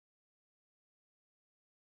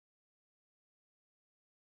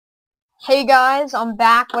Hey guys, I'm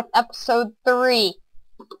back with episode 3.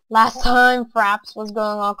 Last time Fraps was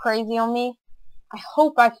going all crazy on me. I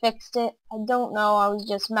hope I fixed it. I don't know, I was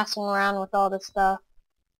just messing around with all this stuff.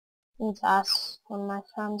 I need to ask one of my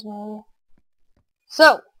friends maybe.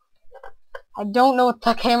 So, I don't know what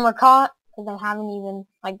the camera caught, because I haven't even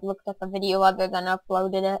looked at the video other than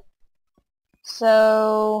uploaded it.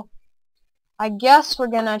 So, I guess we're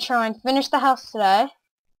gonna try and finish the house today.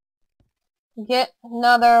 Get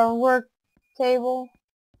another work table,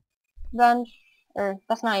 bench, or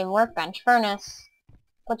that's not even workbench, furnace.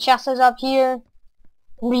 Put chests up here,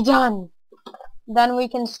 and be done. Then we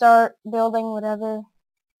can start building whatever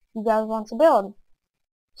you guys want to build.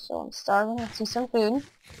 So I'm starving, let's see some food.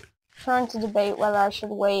 Trying to debate whether I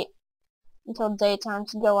should wait until daytime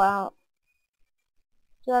to go out.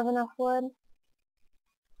 Do I have enough wood?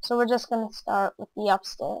 So we're just gonna start with the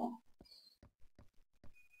upstairs.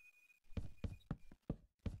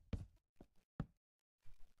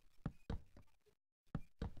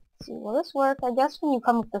 See, will this work? I guess when you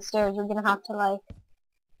come up the stairs, you're gonna have to,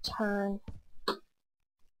 turn.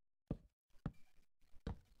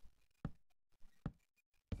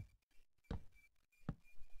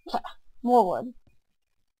 Okay, more wood.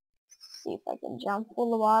 Let's see if I can jump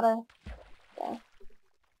full of water. Okay.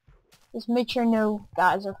 Just make sure no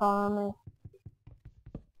guys are following me.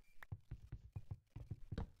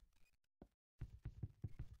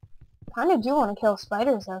 Kinda do want to kill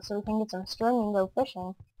spiders though, so we can get some string and go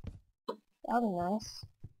fishing. That'll be nice.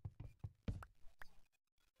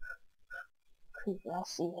 Creeper, I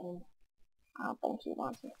see him. I don't think he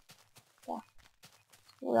wants me. Yeah.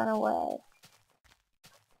 Run away.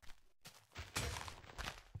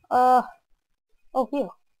 Oh,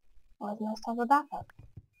 phew. Well, it's nice to have a backup.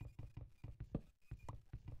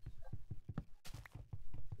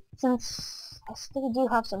 Since I still do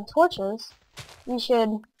have some torches, we should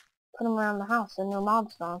put them around the house so no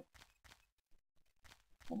mobs spawn.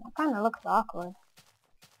 That kinda looks awkward.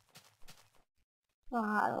 Oh,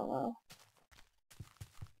 I don't know.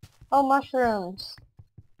 Oh, mushrooms.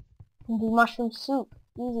 Can do mushroom soup.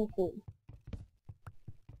 Easy food.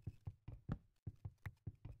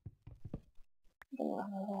 I'm gonna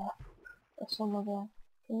run over there. There's some over there.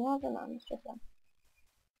 Can you have an just them?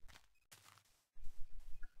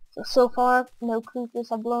 So far, no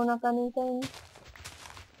creepers have blown up anything.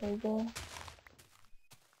 There you go.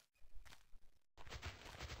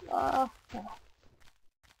 Yeah.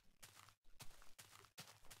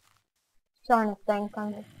 Trying to think.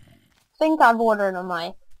 I think I've ordered a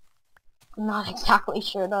mic. I'm not exactly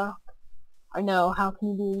sure though. I know, how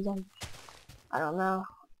can you do them? I don't know.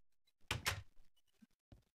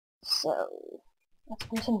 So, let's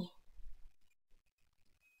continue.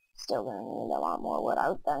 Still gonna need a lot more wood, I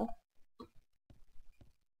would think.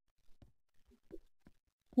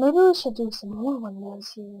 Maybe we should do some more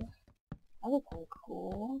windows here. That'd be kinda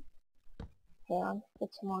cool. Yeah,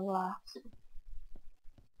 get some more glass.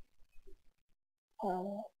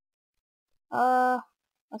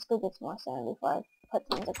 Let's go get some more sand before I put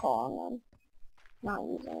tons of coal on them. Not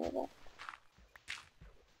use any of it.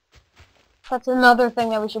 That's another thing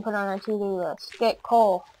that we should put on our to-do list. Get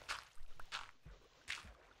coal.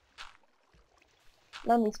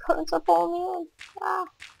 Then these curtains are pulling me in. Ah.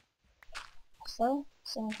 So,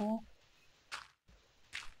 same here.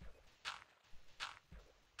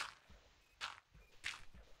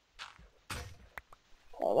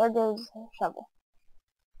 Okay, there goes the shovel.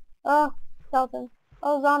 Oh, skeleton.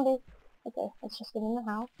 Oh, zombie. Okay, let's just get in the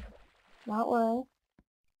house. Not worry.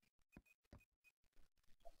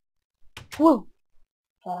 Woo!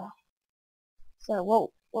 Okay. So,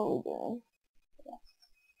 what are we doing? Yes.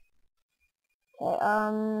 Okay,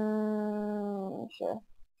 sure.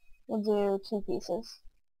 We'll do 2 pieces.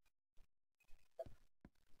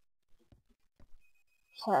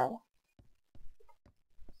 Okay.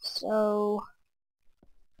 So,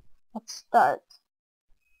 let's start.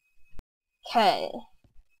 Okay.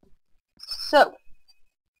 So,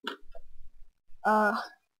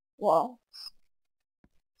 well,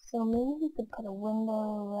 so maybe we could put a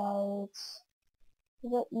window right,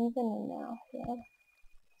 is it even in now? Yeah.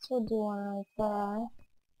 So we'll do one right there.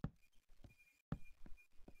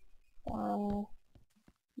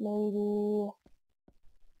 Maybe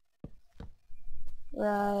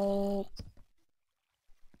right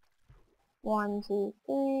 1, 2,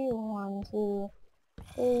 3, 1, 2,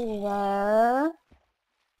 3 there.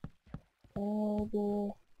 Maybe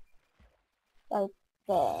right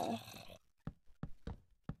there.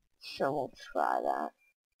 Sure, we'll try that.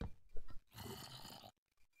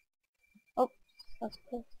 Oh, let's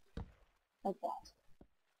put it like that.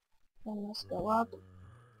 Then let's go up.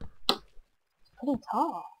 It's pretty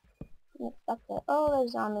tall. That's it. Oh,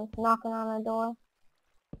 there's zombies knocking on our door.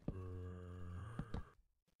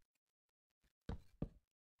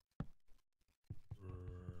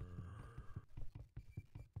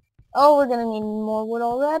 Oh, we're gonna need more wood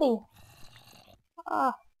already.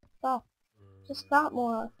 Ah, stuff. Just got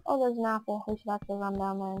more. Oh, there's an apple. We should actually run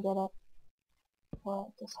down there and get it. Before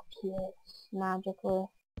it disappears magically.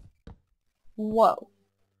 Whoa.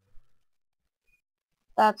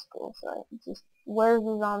 That's cool. So, it's just, where's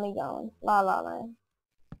the zombie going? La la land.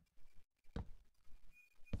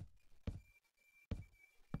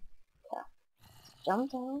 Okay.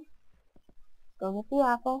 Jump down. Go get the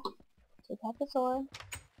apple. Take out the sword.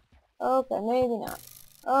 Okay, maybe not.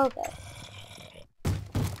 Okay.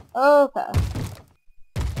 Okay.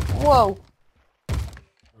 Whoa.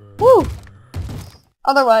 Woo!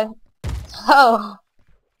 Other way. So,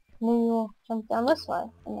 maybe we'll jump down this way.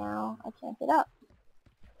 And now I can't get up.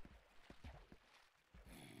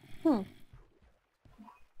 Gonna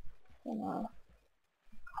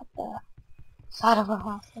cut the side of our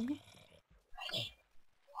house thing. Ready?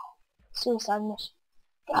 Suicide mission.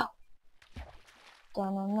 Go!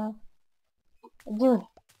 Dun-dun-dun. Dude.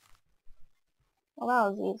 Well,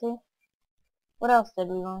 that was easy. What else did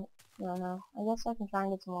we want? I don't know. I guess I can try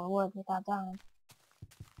and get some more wood without dying.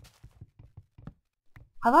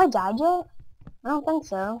 Have I died yet? I don't think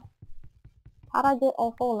so. How'd I get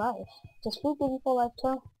a full life? Does food give you full life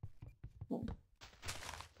too?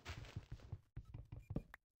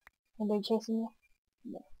 Anybody chasing me?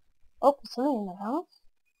 No. Oh, somebody in the house?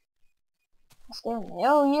 What's scaring me?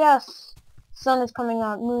 Oh yes! Sun is coming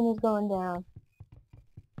out, moon is going down.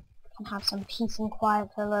 Can have some peace and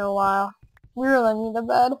quiet for a little while. We really need a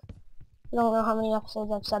bed. I don't know how many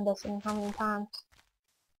episodes I've said this and how many times.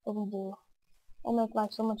 But we do. It'll make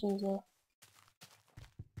life so much easier.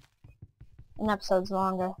 And episodes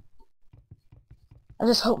longer. I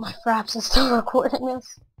just hope my Fraps is still recording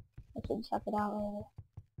this. I should check it out later.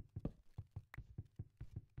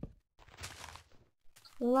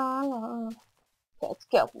 La la. Okay, let's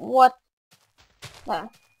go. What? There.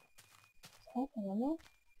 Anything in there?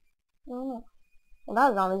 I don't know. Well,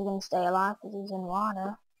 that zombie's gonna stay alive because he's in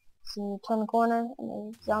water. See, you turn the corner and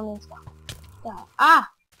there's zombies. Die. Ah!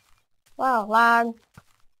 Wow, lag.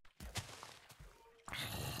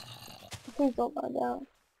 Please don't bug out.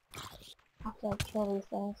 After I kill these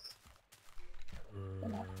things.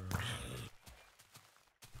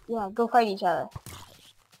 Yeah, go fight each other.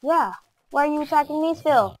 Yeah. Why are you attacking me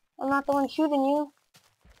still? I'm not the one shooting you.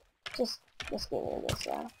 Just give me this,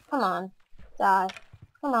 yeah. Come on. Die.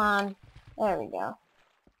 Come on. There we go.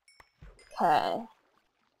 Okay.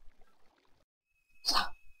 So,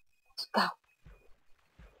 let's go.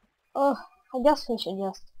 Oh, I guess we should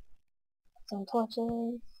just put some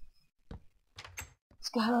torches. Let's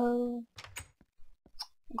go.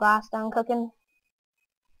 Glass done cooking.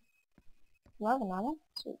 You have another?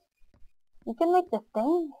 Sweet. You can make the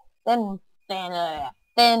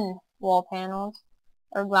thin wall panels.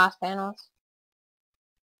 Or glass panels.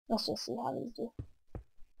 Let's just see how these do.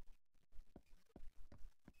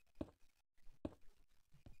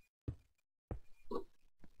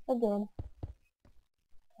 They're good.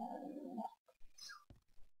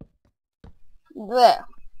 There.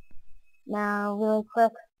 Now, really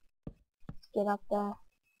quick, let's get up there.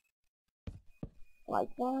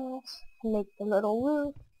 Like that. Make the little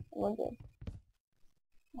roof. And we're good.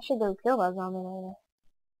 I should go kill that zombie later.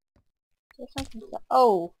 There's something to...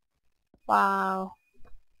 Oh! Wow.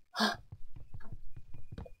 Let's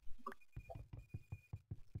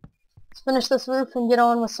finish this roof and get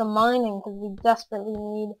on with some mining, because we desperately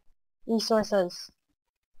need resources.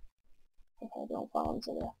 Okay, don't fall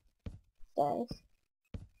into the stairs.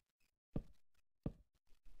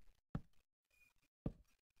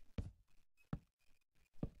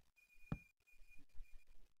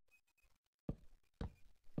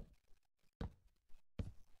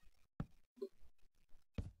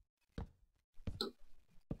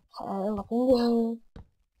 Okay, looking good.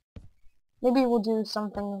 Maybe we'll do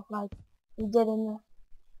something like we did in the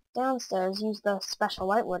downstairs. Use the special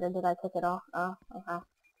white wood, or did I pick it off? Oh, okay.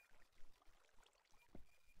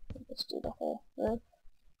 Let's do the whole roof.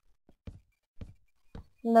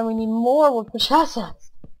 And then we need more wood for chassis.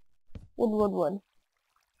 Wood.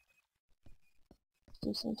 Let's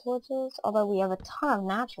do some torches, although we have a ton of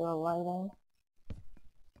natural lighting.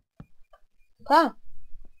 Okay.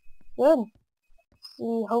 Good.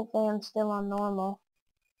 See, hopefully I'm still on normal.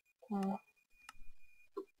 Okay.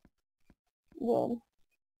 Good.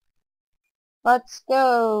 Let's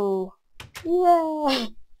go! Yay!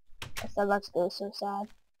 I said let's go, so sad.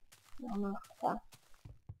 I don't know. Okay.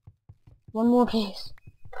 One more piece.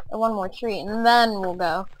 Or one more tree, and then we'll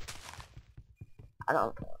go. I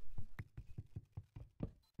don't care.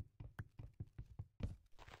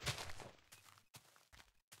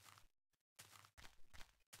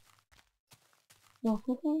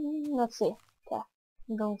 Let's see. Okay.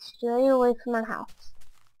 I'm going straight away from our house.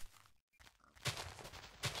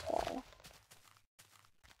 Okay.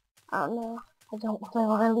 I don't know. I don't really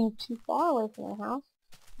want to leave too far away from our house.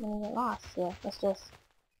 I'm gonna get lost. Yeah, let's just...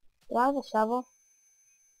 Did I have a shovel?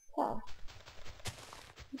 Okay.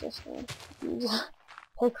 I'm just gonna use a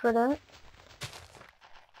pick for dirt.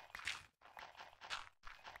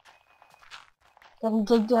 Gonna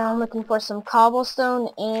dig down looking for some cobblestone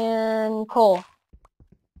and coal.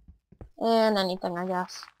 And anything, I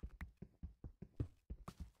guess.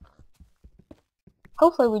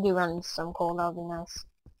 Hopefully we do run into some coal, that would be nice.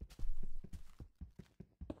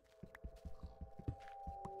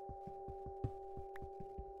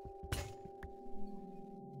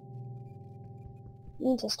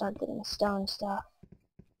 Need to start getting stone stuff.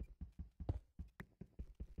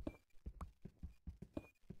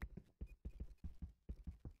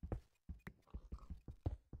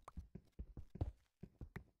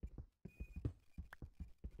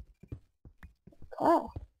 Okay.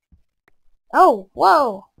 Oh,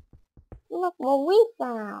 whoa! Look what we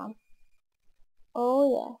found! Oh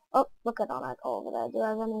yeah. Oh, look at all that coal over there. Do I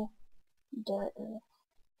have any dirt in it?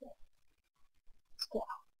 Let's go.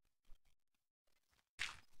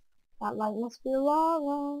 That light must be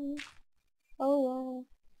lava. Oh yeah.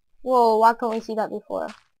 Whoa, why couldn't we see that before?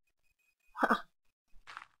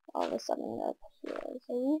 All of a sudden that here.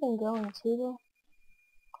 So we even going to the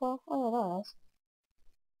coal? Oh yeah, there it is.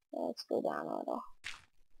 Let's go down a little.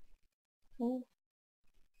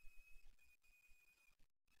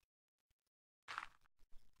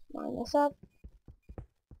 Line this up.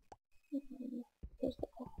 Here's the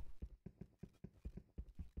coal.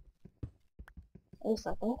 At least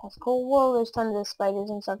I think that's cool. Whoa, there's tons of spiders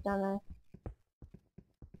and stuff down there.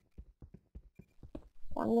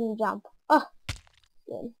 I'm gonna jump. Oh,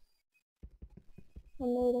 good. I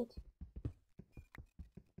made it.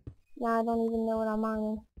 Now I don't even know what I'm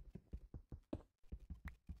mining.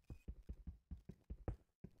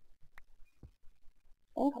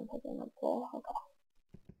 I think I'm picking up coal. Okay.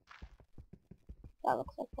 That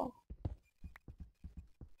looks like coal.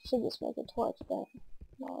 Should just make a torch, but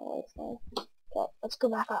no waste time. Okay, let's go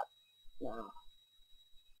back up. Now.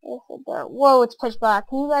 There's the dirt. Whoa, it's pitch black.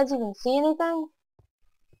 Can you guys even see anything?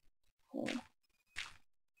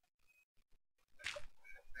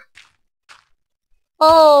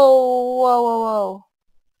 Oh, whoa, whoa, whoa.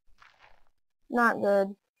 Not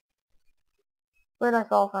good. Where'd I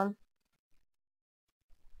fall from?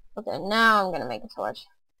 Okay, now I'm gonna make a torch.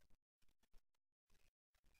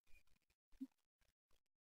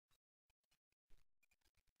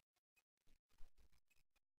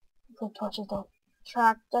 The torches don't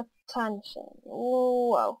attract attention.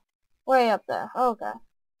 Whoa. Way up there. Okay.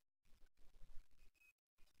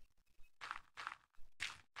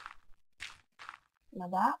 Am I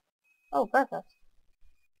back? Oh, perfect.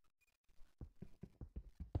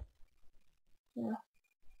 Yeah.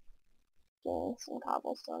 Getting some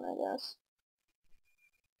cobblestone, I guess.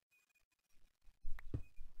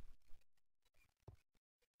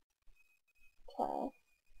 Okay.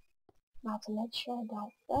 Now to make sure I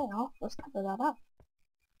don't fail, let's cover that up.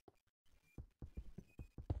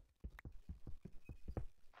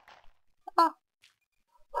 Ah!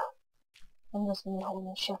 I'm just gonna be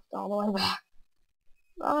holding shift all the way back.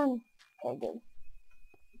 Run! Okay, good.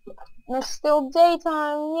 And it's still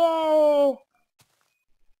daytime! Yay!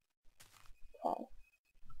 Okay.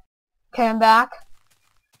 Okay, I'm back.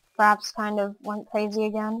 Perhaps kind of went crazy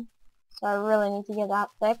again. So I really need to get that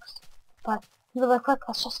fixed. But really quick,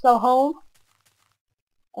 let's just go home.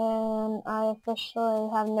 And I officially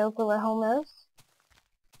have no clue where home is.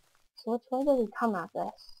 So which way did he come at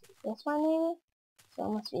this? This way maybe? So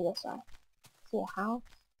it must be this way. See a house?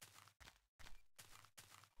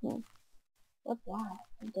 What's that?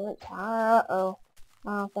 A dirt tower? Uh-oh. I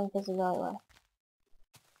don't think this is the right way.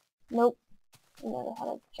 Nope. I never had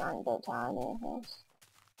a giant dirt tower near a house.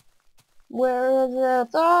 Where is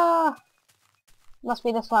it? Ah! Must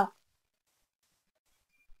be this way.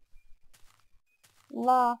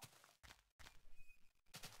 La.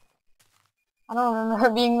 I don't remember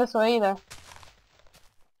it being this way either.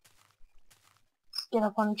 Let's get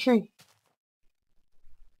up on a tree.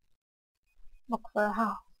 Look for a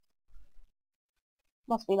house.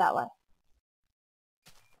 Must be that way.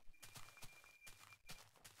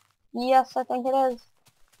 Yes, I think it is.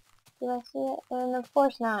 Did I see it? And of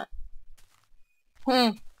course not.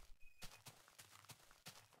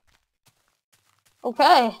 Okay.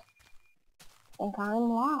 I think I'm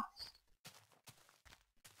lost.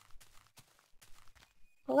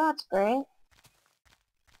 Well, that's great.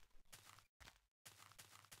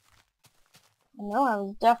 I know I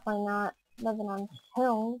was definitely not living on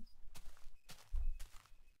hills.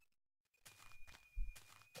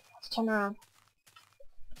 Let's turn around.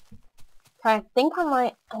 Okay, I think I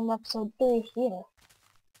might end episode 3 here.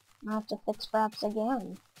 I have to fix Fraps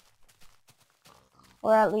again.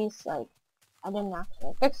 Or at least, like, I didn't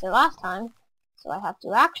actually fix it last time, so I have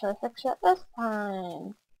to actually fix it this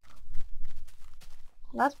time.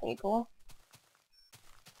 That's pretty cool.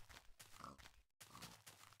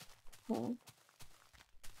 Okay,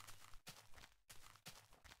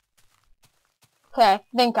 I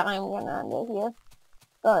think I'm gonna end it here.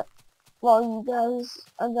 But while you guys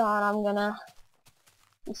are gone, I'm gonna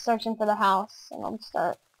be searching for the house, and I'll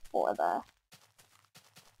start for there.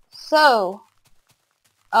 So,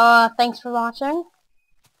 thanks for watching.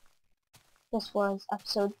 This was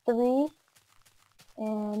episode 3.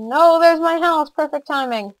 And no, there's my house. Perfect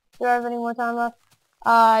timing. Do I have any more time left?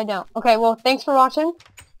 I don't. Okay, well, thanks for watching.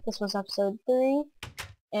 This was episode 3,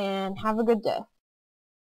 and have a good day.